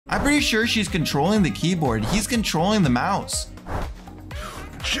I'm pretty sure she's controlling the keyboard. He's controlling the mouse.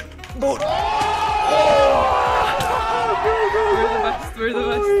 We're the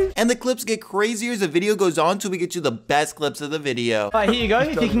best. And the clips get crazier as the video goes on till we get to the best clips of the video. Alright, here you go.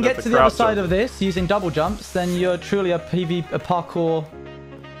 If you can get to the other side of this using double jumps, then you're truly a parkour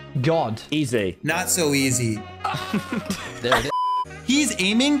god. Easy. Not so easy. There it is. He's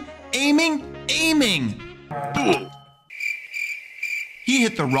aiming. He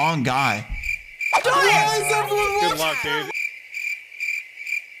hit the wrong guy. Good luck, dude.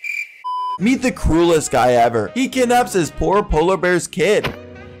 Meet the cruelest guy ever. He kidnaps his poor polar bear's kid.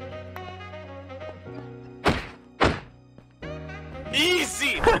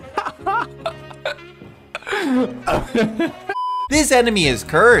 Easy. This enemy is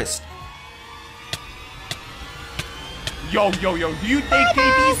cursed. Yo, do you think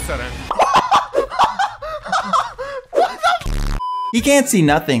KB, son? He can't see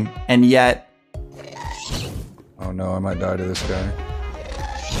nothing, and yet... Oh no, I might die to this guy.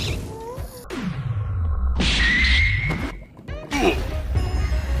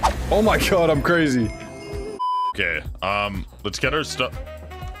 Oh my god, I'm crazy. Okay, let's get our stuff.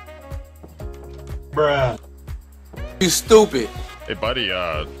 Bruh. You stupid. Hey, buddy,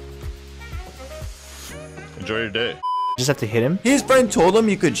 enjoy your day. Just have to hit him. His friend told him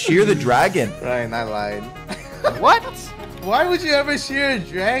you could shear the dragon. Ryan, I lied. What? Why would you ever shear a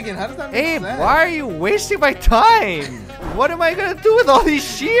dragon? How does that make Abe, sense? why are you wasting my time? What am I gonna do with all these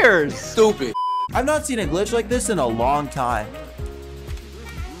shears? Stupid. I've not seen a glitch like this in a long time.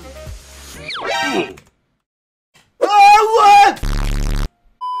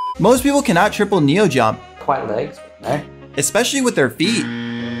 Most people cannot triple neo jump. Quite legs, no? Especially with their feet.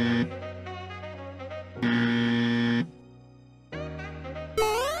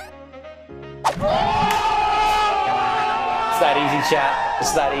 It's that easy, chat.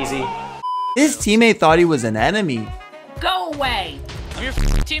 It's that easy. His teammate thought he was an enemy. Go away! I'm your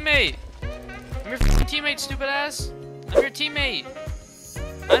teammate. I'm your teammate, stupid ass. I'm your teammate.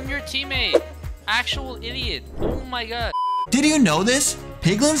 I'm your teammate. Actual idiot. Oh my god. Did you know this?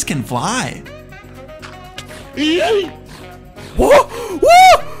 Piglins can fly.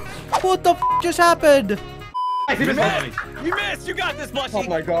 What the f just happened? You missed! You missed! You got this, Blushy! Oh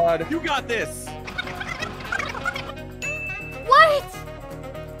my god. You got this! What?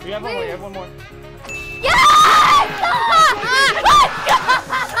 We have one more. We have one more.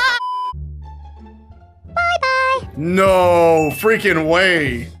 No freaking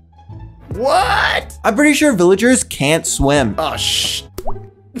way. What? I'm pretty sure villagers can't swim. Oh shh.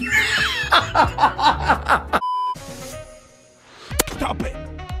 Stop it!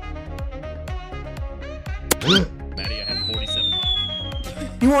 Maddie, I have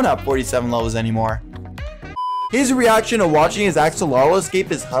 47. He won't have 47 levels anymore. His reaction to watching his Axolotl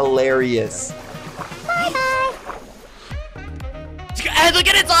escape is hilarious. Hey, look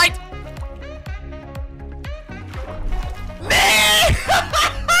at its eyes!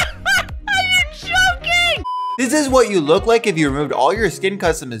 This is what you look like if you removed all your skin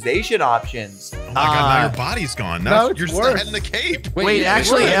customization options. Oh my god, now your body's gone. Now No, you're it's just worse. head in the cape. Wait,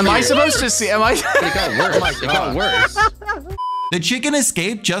 actually, am I supposed to see? Am I? It got worse. Oh my god. It got worse. The chicken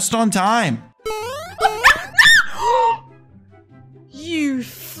escaped just on time. You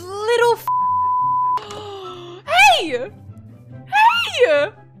little Hey!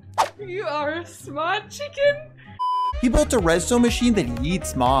 Hey! You are a smart chicken. He built a redstone machine that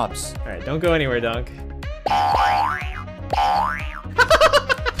eats mobs. Alright, don't go anywhere, Dunk.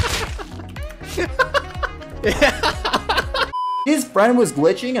 His friend was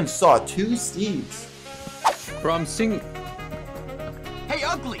glitching and saw 2 Steves. Bro, I'm seeing... Hey,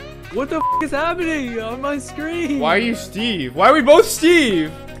 ugly! What the f is happening on my screen? Why are you Steve? Why are we both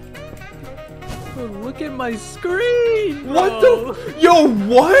Steve? Oh, look at my screen! Bro. What the f— Yo,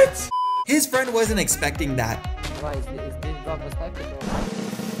 what? His friend wasn't expecting that. Why is this dog perspective?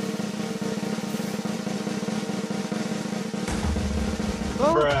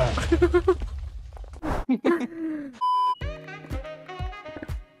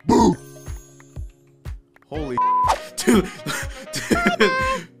 Holy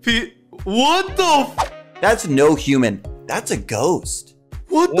Dude, what the f— That's no human. That's a ghost.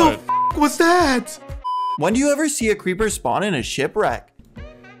 What the f was that? When do you ever see a creeper spawn in a shipwreck?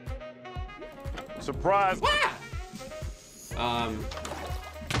 Surprise! I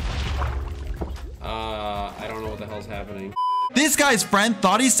don't know what the hell's happening. This guy's friend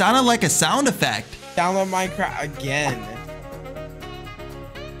thought he sounded like a sound effect. Download Minecraft again.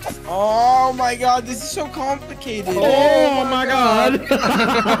 Oh my god, this is so complicated. Oh my god.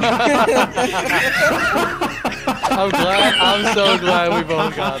 I'm so glad we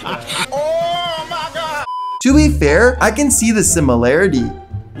both got that. Oh my god. To be fair, I can see the similarity.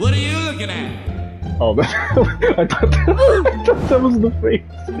 What are you looking at? Oh, I thought that was the face.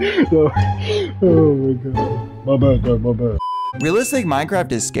 No. Oh my god. My bad, God, my bad. Realistic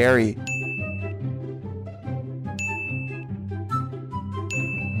Minecraft is scary.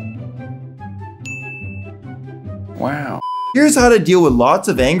 Wow. Here's how to deal with lots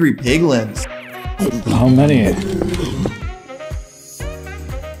of angry piglins. How many?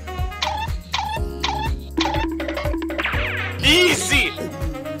 Easy.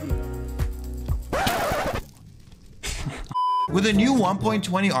 With a new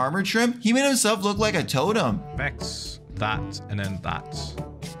 1.20 armor trim, he made himself look like a totem. Vex, that, and then that.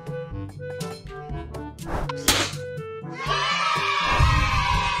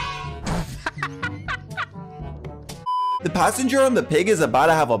 The passenger on the pig is about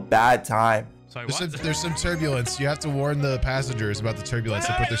to have a bad time. Sorry, there's some turbulence. You have to warn the passengers about the turbulence.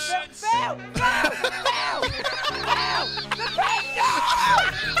 They put their... Oh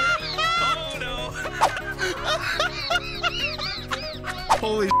no!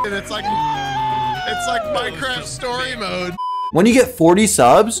 Holy shit! It's like Minecraft story mode. When you get 40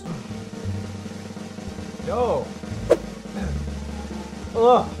 subs, Yo.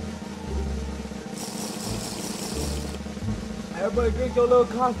 Ugh. Everybody drink your little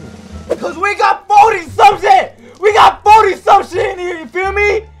coffee. Cause we got 40 some shit! We got 40 some shit in here, you feel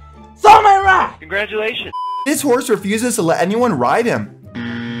me? Something ain't right! Congratulations. this horse refuses to let anyone ride him.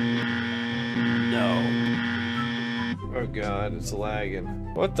 No. Oh god, it's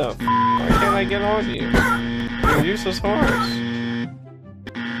lagging. What the f? Why can't I get on you? You're a useless horse.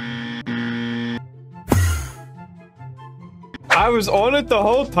 I was on it the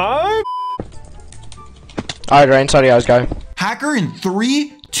whole time? Alright, Rain, sorry, I was going. Hacker in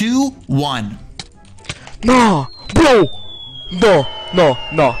 3, 2, 1. No, bro! No.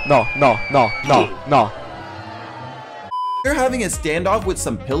 They're having a standoff with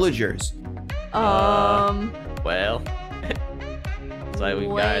some pillagers. Well, looks like we've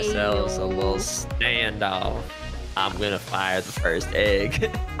got ourselves a little standoff. I'm gonna fire the first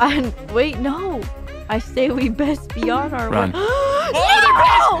egg. Wait, no. I say we best be on our Run. way. Oh,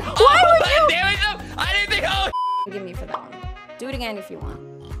 no! Why would you? Damn it, no! I didn't think. Oh. Forgive me for that one. Do it again if you want.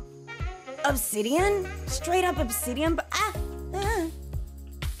 Obsidian? Straight up obsidian? But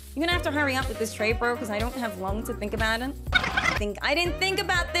you're gonna have to hurry up with this trade, bro, because I don't have long to think about it. I didn't think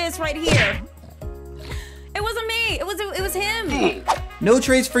about this right here. It wasn't me. It was him. No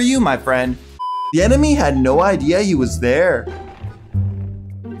trades for you, my friend. The enemy had no idea he was there.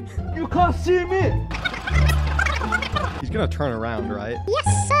 You can't see me. He's gonna turn around, right?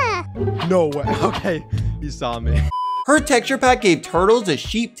 Yes, sir. No way. Okay, he saw me. Her texture pack gave turtles a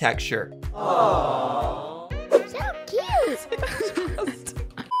sheep texture. So cute.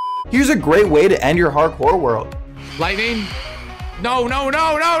 Here's a great way to end your hardcore world. Lightning? No, no,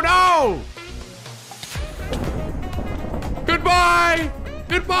 no, no, no! Goodbye!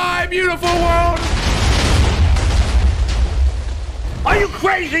 Goodbye, beautiful world! Are you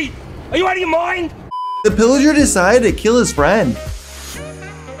crazy? Are you out of your mind? The pillager decided to kill his friend.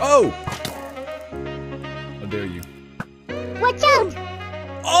 Oh! How dare you? Watch out!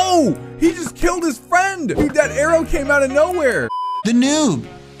 Oh! He just killed his friend! Dude, that arrow came out of nowhere! The noob.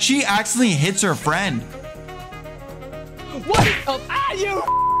 She accidentally hits her friend. What? Oh, you!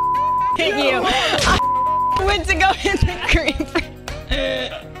 Hit you! I went to go hit the creeper.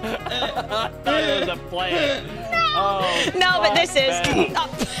 That was a plan. No, but this is.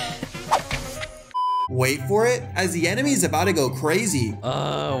 Wait for it, as the enemy is about to go crazy.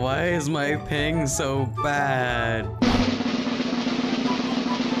 Why is my ping so bad?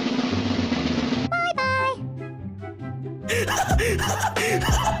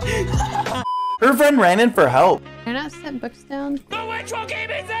 Her friend ran in for help. Can I not set books down? The witch will keep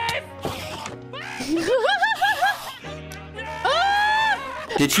me safe!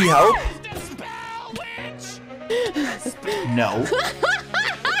 Did she help? No.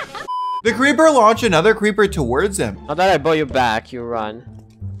 The creeper launched another creeper towards him. Now that I blow you back, you run.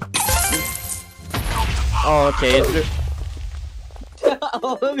 Oh, okay.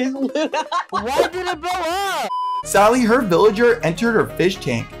 Why did it blow up? Sally, her villager, entered her fish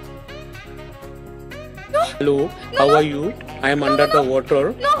tank. Hello, how are you? I am under the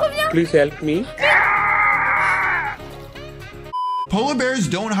water. Please help me. Polar bears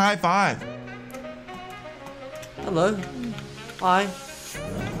don't high five. Hello. Hi.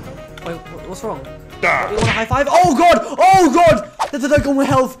 Wait, what's wrong? Do you want a high five? Oh god! Oh god! That's a dunk on my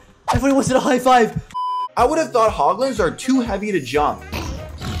health. Everybody wants to high five. I would have thought hoglins are too heavy to jump.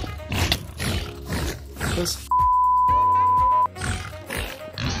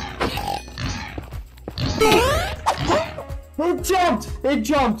 It jumped. It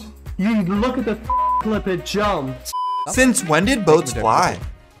jumped. You look at the clip. It jumped. Since when did boats fly?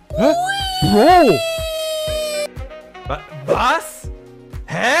 Huh? Bro! Was?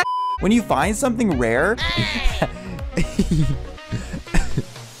 Hä? When you find something rare,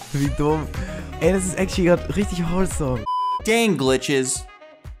 Wie dumm. Ey, das ist actually gerade richtig wholesome. Dang glitches.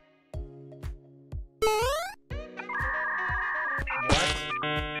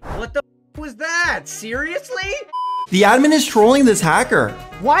 What the was that? Seriously? The admin is trolling this hacker.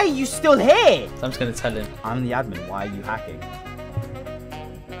 Why are you still here? So I'm just gonna tell him. I'm the admin. Why are you hacking?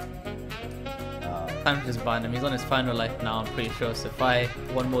 Time to just ban him. He's on his final life now, I'm pretty sure. So if I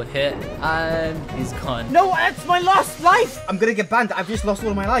one more hit and he's gone. No, that's my last life. I'm gonna get banned. I've just lost all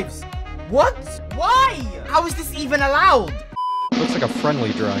of my lives. What? Why? How is this even allowed? Looks like a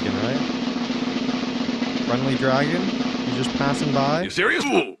friendly dragon, right? Friendly dragon? He's just passing by? You serious?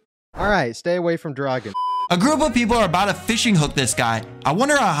 Alright, stay away from dragon. A group of people are about to fishing hook this guy. I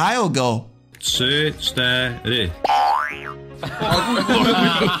wonder how high he'll go. Trzy, cztery.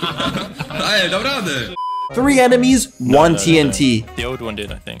 Ej, dam radę. 3 enemies, 1 TNT. The old one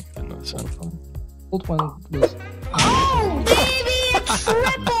did, I think. Old one was. Oh, baby, it's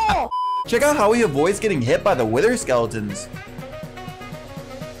triple! Check out how he avoids getting hit by the wither skeletons.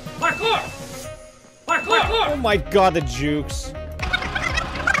 Parkour! Parkour! Oh my god, the jukes.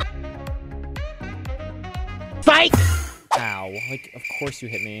 Fight! Ow. Like, of course you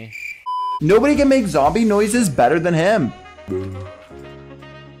hit me. Nobody can make zombie noises better than him.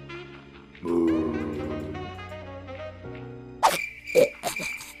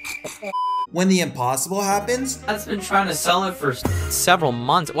 When the impossible happens, I've been trying to sell it for several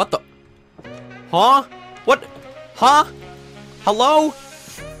months. What the? Huh? What? Huh? Hello?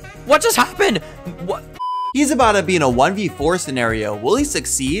 What just happened? What? He's about to be in a 1v4 scenario. Will he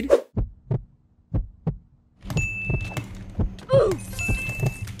succeed?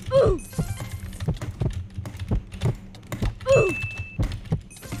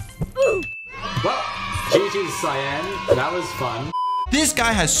 Well, GG's Cyan. That was fun. This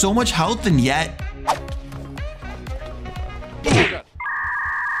guy has so much health and yet...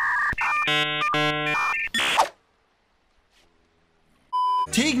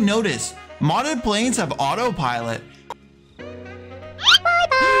 Take notice, modded planes have autopilot.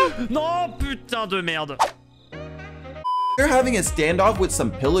 Non, putain de merde. They're having a standoff with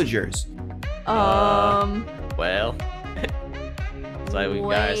some pillagers. Well, looks like we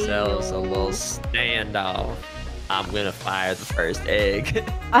got ourselves a little standoff. I'm gonna fire the first egg.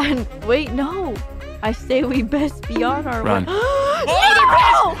 Wait, no. I say we best be on our Run. way. Oh,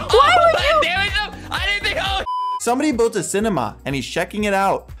 no! Why would you? There we go. I didn't think. Oh. Somebody built a cinema and he's checking it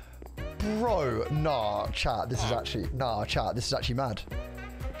out. Bro, nah, chat. This is actually chat. This is actually mad.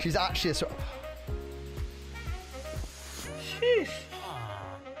 She's actually a sort. Sheesh.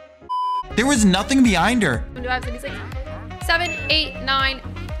 There was nothing behind her. 7, 8, 9,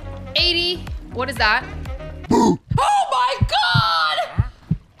 80. What is that? Boo! Oh my god!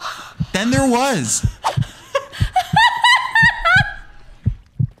 Then there was.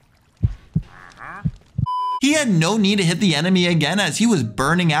 He had no need to hit the enemy again as he was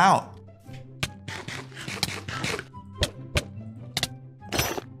burning out.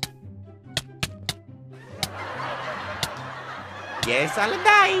 Yes, I'll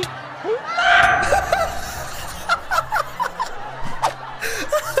die.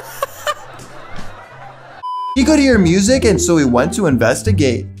 He could hear music and so he went to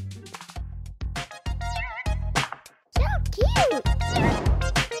investigate.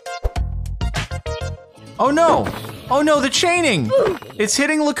 Oh no! Oh no, the chaining! It's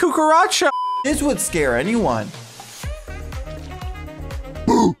hitting La Cucaracha! This would scare anyone.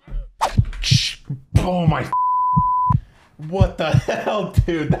 Oh my. What the hell,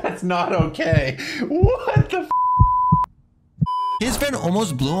 dude? That's not okay. What the? His friend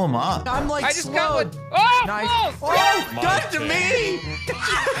almost blew him up. I'm like, I just got one. Oh, nice. close. Oh, got to me!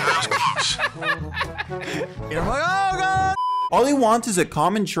 Here, oh god! All he wants is a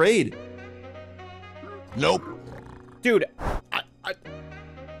common trade. Nope. Dude,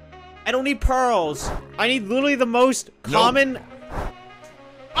 I don't need pearls. I need literally the most common.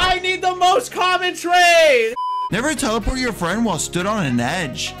 I need the most common trade! Never teleport your friend while stood on an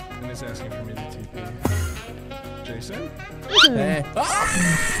edge. And it's asking for me to TP. Jason? Hey.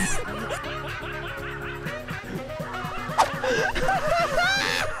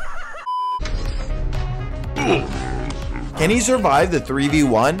 Can he survive the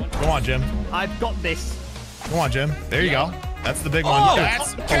 3v1? Come on, Jim. I've got this. Come on, Jim. There you go. That's the big one. Oh,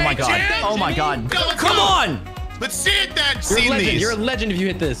 That's oh my god. Oh my god. Come on! Let's see it then. You're a See legend. these. You're a legend if you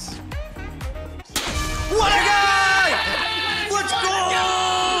hit this. What a guy! Let's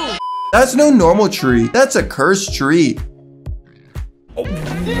go! That's no normal tree. That's a cursed tree. What?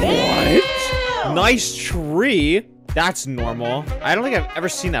 Nice tree? That's normal. I don't think I've ever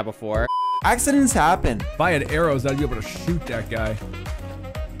seen that before. Accidents happen. If I had arrows, I'd be able to shoot that guy.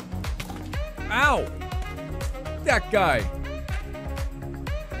 Ow! That guy.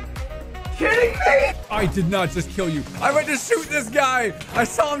 Kidding me? I did not just kill you. I went to shoot this guy. I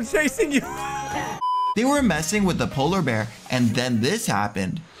saw him chasing you. They were messing with the polar bear, and then this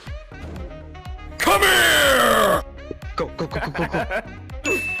happened. Come here! Go, go, go, go, go, go.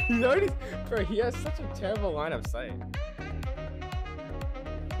 He's already, bro, he has such a terrible line of sight.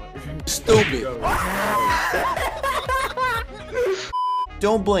 Stupid.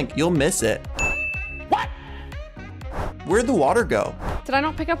 Don't blink, you'll miss it. What? Where'd the water go? Did I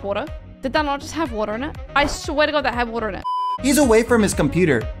not pick up water? Did that not just have water in it? I swear to God that had water in it. He's away from his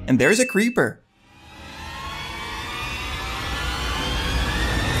computer, and there's a creeper.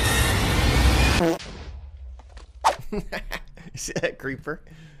 See that creeper?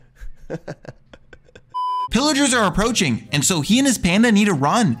 Pillagers are approaching, and so he and his panda need to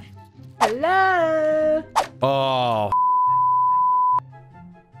run. Hello? Oh.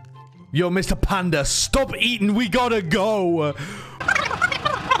 Yo, Mr. Panda, stop eating. We gotta go.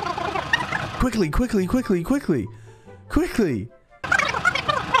 Quickly, quickly, quickly, quickly. Quickly.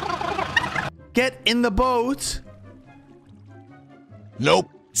 Get in the boat. Nope.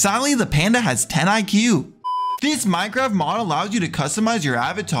 Sadly, the panda has 10 IQ. This Minecraft mod allows you to customize your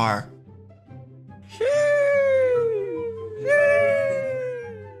avatar.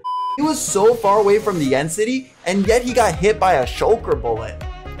 He was so far away from the end city, and yet he got hit by a shulker bullet.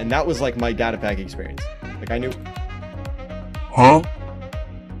 And that was like my data pack experience. Like I knew. Huh?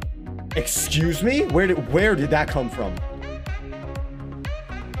 Excuse me? Where did that come from?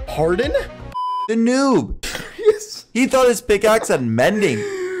 Pardon? The noob. Yes. He thought his pickaxe had mending.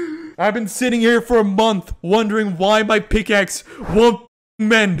 I've been sitting here for a month wondering why my pickaxe won't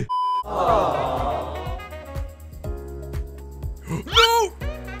mend. Oh. No!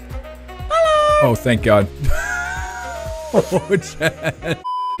 Oh, thank God. Oh, Chad.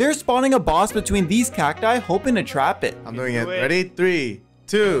 They're spawning a boss between these cacti, hoping to trap it. I'm doing it. Ready? 3,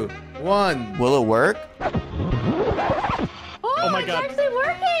 2, 1. Will it work? Oh my God. It's actually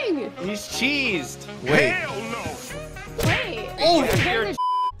working. He's cheesed. Wait. Wait. Oh,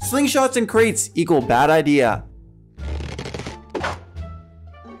 Slingshots and crates equal bad idea.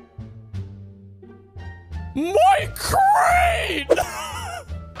 My crate!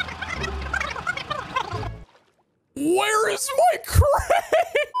 Where is my crate?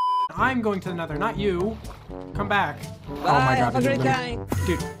 I'm going to the nether, not you. Come back. Bye, oh my God, have a great time.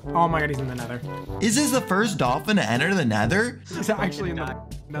 Dude, oh my God, he's in the nether. Is this the first dolphin to enter the nether? He's actually in the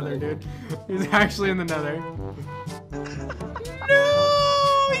nether, dude. He's actually in the nether.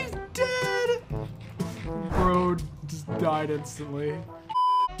 No, he's dead. Bro just died instantly.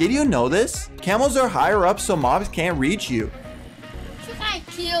 Did you know this? Camels are higher up so mobs can't reach you. You can't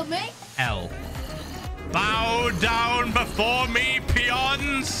kill me. L. Bow down before me,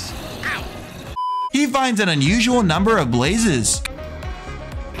 peons! Ow! He finds an unusual number of blazes.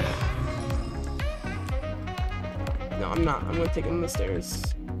 No, I'm not. I'm gonna take him to the stairs.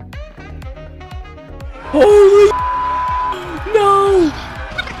 Holy no!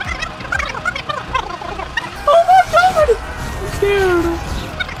 Oh my God! I'm scared.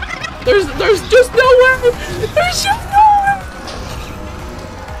 There's just no way. There's just no way.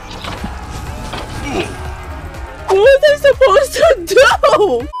 What are they supposed to do?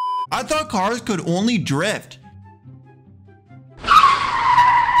 I thought cars could only drift.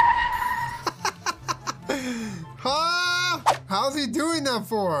 Huh? How's he doing that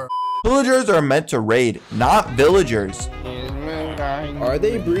for? Villagers are meant to raid, not villagers. Are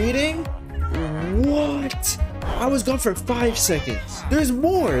they breeding? What? I was gone for 5 seconds. There's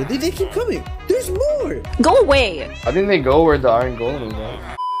more. They keep coming. There's more. Go away. I think they go where the iron golem is at.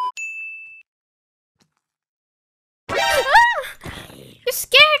 You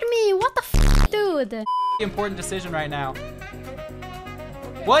scared me. What the f, dude? Important decision right now.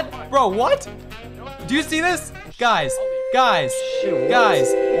 What? Bro, what? Do you see this? Guys, what?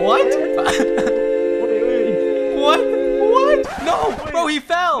 What? No, bro, he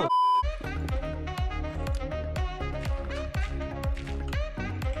fell.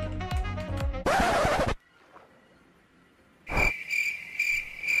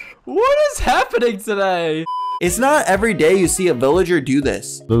 What is happening today? It's not every day you see a villager do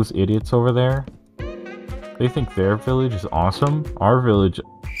this. Those idiots over there, they think their village is awesome. Our village...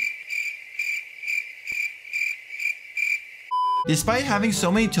 Despite having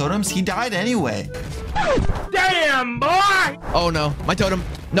so many totems, he died anyway. Damn, boy! Oh no, my totem.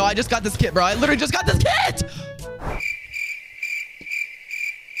 No, I just got this kit, bro. I literally just got this kit!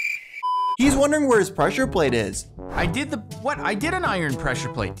 He's wondering where his pressure plate is. I did an iron pressure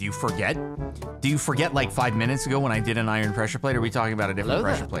plate. Do you forget? Do you forget like 5 minutes ago when I did an iron pressure plate? Or are we talking about a different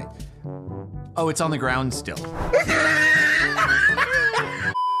pressure plate? Oh, it's on the ground still.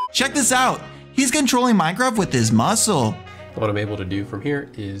 Check this out. He's controlling Minecraft with his muscle. What I'm able to do from here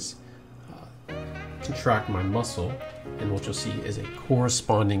is contract my muscle, and what you'll see is a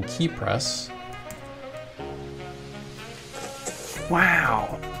corresponding key press.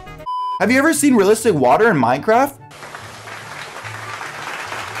 Wow. Have you ever seen realistic water in Minecraft?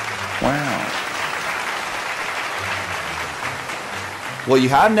 Wow. Well, you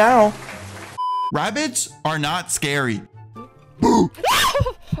have now. Rabbits are not scary. Boo!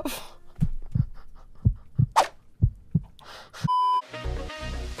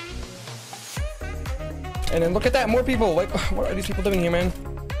 And then look at that, more people. Like, what are these people doing here, man?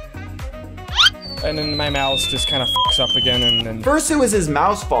 And then my mouse just kind of fucks up again, and then... First it was his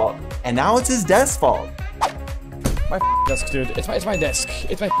mouse fault, and now it's his desk fault. My desk, dude. It's my desk.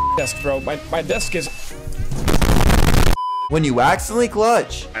 It's my desk, bro. My desk is... When you accidentally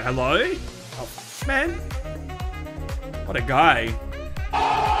clutch. Hello? Oh, man. What a guy.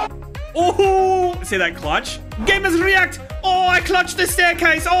 Oh! See that clutch? Gamers react! Oh, I clutched the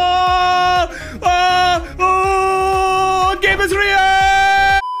staircase! Oh! Gamers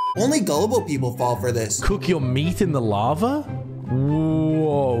react! Only gullible people fall for this. Cook your meat in the lava?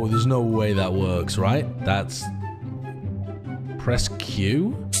 Whoa, there's no way that works, right? That's... Press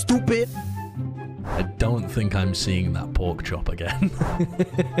Q? Stupid! I don't think I'm seeing that pork chop again.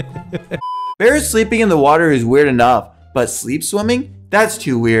 Bears sleeping in the water is weird enough, but sleep swimming? That's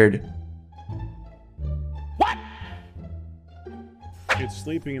too weird. It's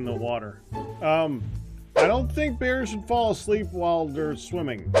sleeping in the water. I don't think bears should fall asleep while they're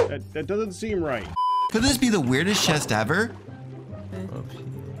swimming. That doesn't seem right. Could this be the weirdest chest ever?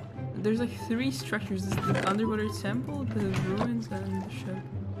 There's like 3 structures. This is the underwater temple, the ruins, and the ship.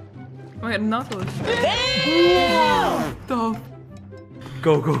 Oh my god, Nautilus. Damn!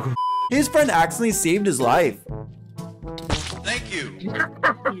 Go. His friend accidentally saved his life. Thank you.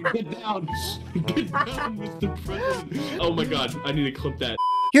 Get down. Get down, Mr. President. Oh my god, I need to clip that.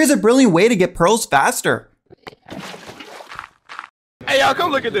 Here's a brilliant way to get pearls faster. Hey y'all,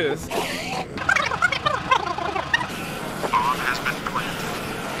 come look at this.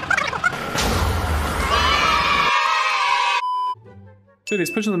 Dude, he's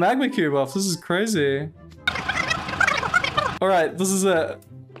pushing the magma cube off. This is crazy. Alright, this is it.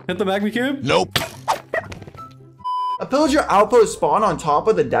 Hit the magma cube? Nope. A pillager outpost spawned on top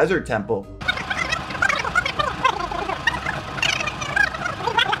of the desert temple.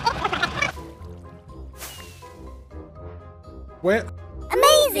 Wait.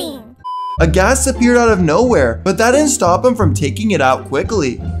 Amazing! A gas appeared out of nowhere, but that didn't stop him from taking it out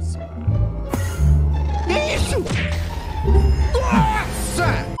quickly.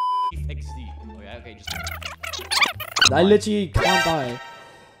 I literally can't die.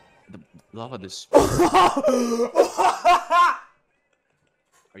 The lava this. Are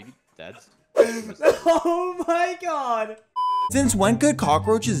you dead? Oh my god! Since when could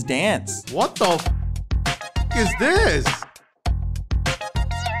cockroaches dance? What the f is this?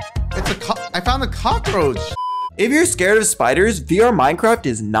 I found a cockroach. If you're scared of spiders, VR Minecraft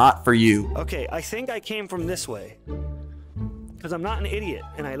is not for you. Okay, I think I came from this way. Because I'm not an idiot,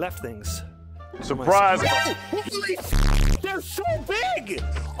 and I left things. Surprise! Holy they're so big!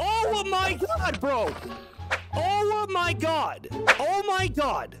 Oh my god, bro! Oh my god! Oh my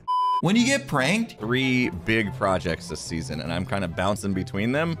god! When you get pranked, 3 big projects this season, and I'm kind of bouncing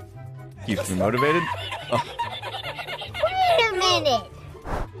between them. Keeps me motivated. Oh. Wait a minute!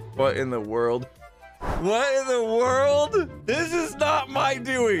 What in the world? What in the world? This is not my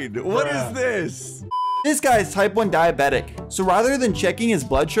doing. What is this? This guy is type 1 diabetic, so rather than checking his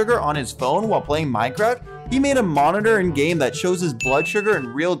blood sugar on his phone while playing Minecraft, he made a monitor in game that shows his blood sugar in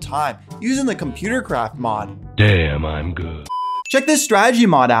real time using the Computer Craft mod. Damn, I'm good. Check this strategy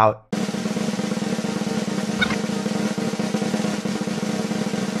mod out.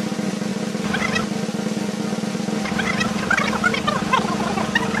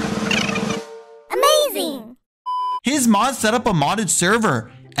 Amazing! His mod set up a modded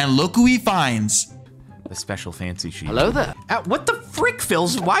server, and look who he finds. The special fancy sheet. Hello there. What the frick,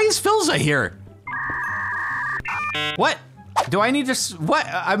 Phils? Why is Philza here? What? Do I need to, what?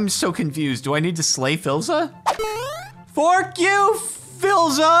 I'm so confused. Do I need to slay Philza? Fork you,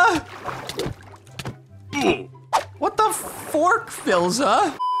 Philza! What the fork,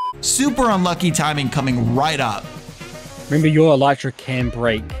 Philza? Super unlucky timing coming right up. Remember, your elytra can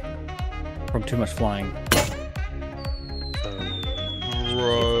break from too much flying.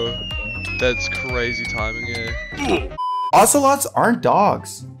 Bro, that's crazy timing, eh? Ocelots aren't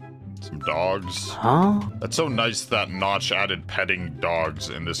dogs. Some dogs. Huh? That's so nice that Notch added petting dogs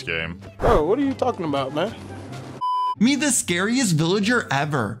in this game. Bro, what are you talking about, man? Meet the scariest villager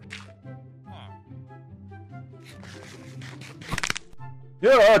ever.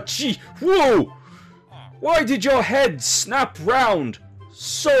 Yeah, gee, whoa! Why did your head snap round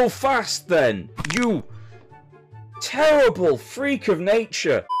so fast then? You terrible freak of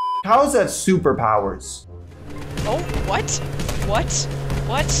nature. How's that superpowers? Oh, what? What?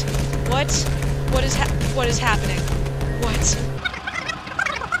 What? What? What is happening? What?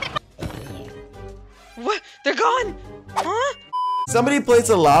 What? They're gone! Huh? Somebody placed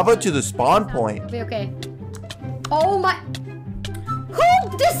the lava to the spawn point. Okay. Oh my.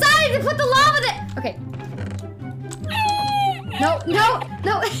 Who decided to put the lava there? Okay. No.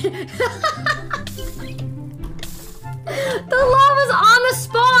 The lava's on the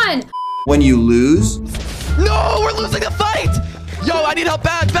spawn. When you lose, No, we're losing the fight! Yo, I need help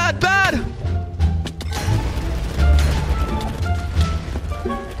bad.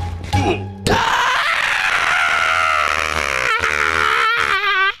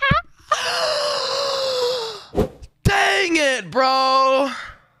 Dang it, bro!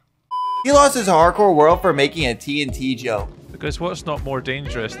 he lost his hardcore world for making a TNT joke. Because what's not more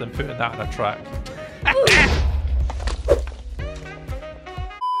dangerous than putting that in a track?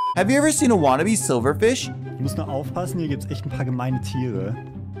 Have you ever seen a wannabe silverfish? Du musst nur aufpassen, hier gibt's echt ein paar gemeine Tiere.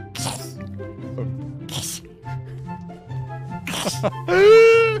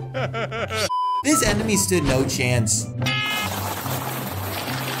 This enemy stood no chance.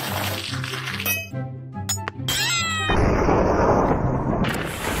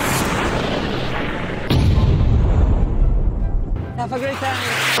 Have a great time.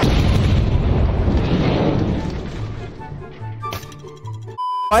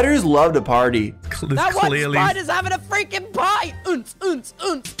 Spiders love to party. That one spider's having a freaking pie!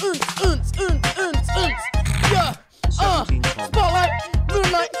 Yeah! Spotlight!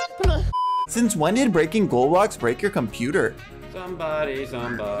 Moonlight! Since when did breaking gold blocks break your computer? Somebody.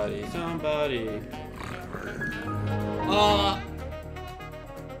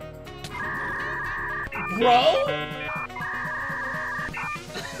 Bro?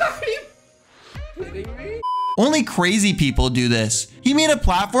 Are you kidding me? Only crazy people do this. He made a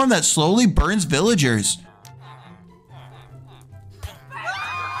platform that slowly burns villagers.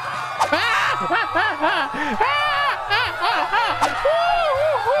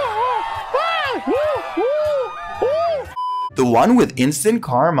 The one with instant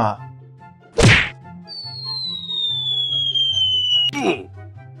karma.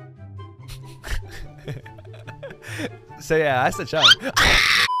 So yeah, that's the challenge.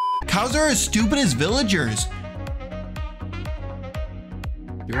 Cows are as stupid as villagers.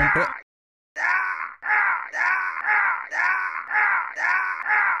 You want to put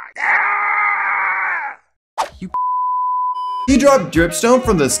it? He dropped dripstone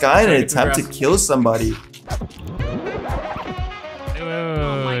from the sky in an attempt to kill somebody.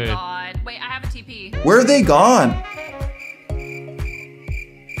 Oh my god. Wait, I have a TP. Where are they gone?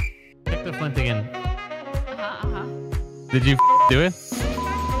 Check the flint again. Did you do it?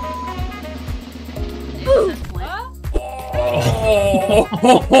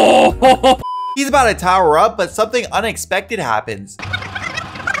 He's about to tower up, but something unexpected happens.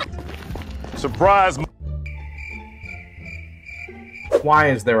 Surprise! Why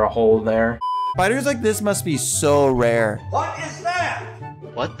is there a hole there? Spiders like this must be so rare. What is that?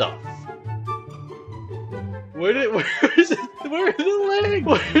 What the? Where is the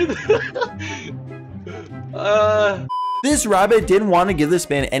leg? This rabbit didn't want to give this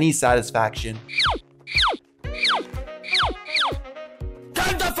man any satisfaction.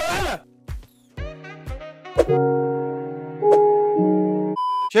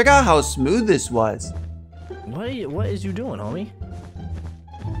 Check out how smooth this was. What is you doing, homie?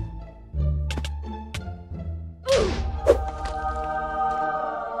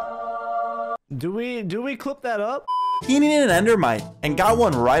 Do we clip that up? He needed an endermite and got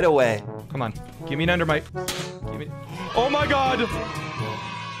one right away. Come on, give me an endermite. Oh my god!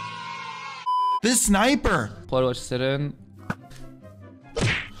 The sniper. Puedo sit in.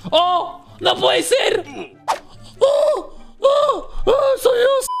 ¡Oh! ¡No puede ser! ¡Oh! ¡Oh! ¡Oh! ¡Soy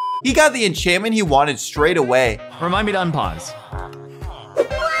yo! He got the enchantment he wanted straight away. Remind me to unpause.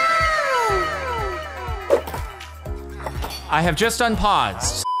 I have just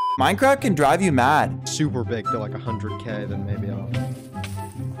unpaused. Minecraft can drive you mad. Super big, to like 100K, then maybe I'll...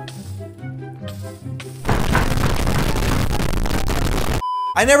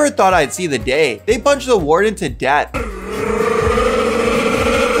 I never thought I'd see the day. They punched the warden to death.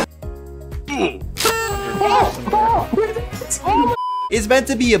 It's meant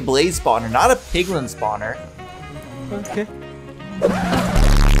to be a blaze spawner, not a piglin spawner. Okay.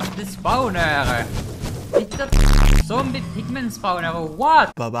 The spawner! It's a zombie pigman spawner,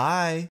 what? Bye-bye.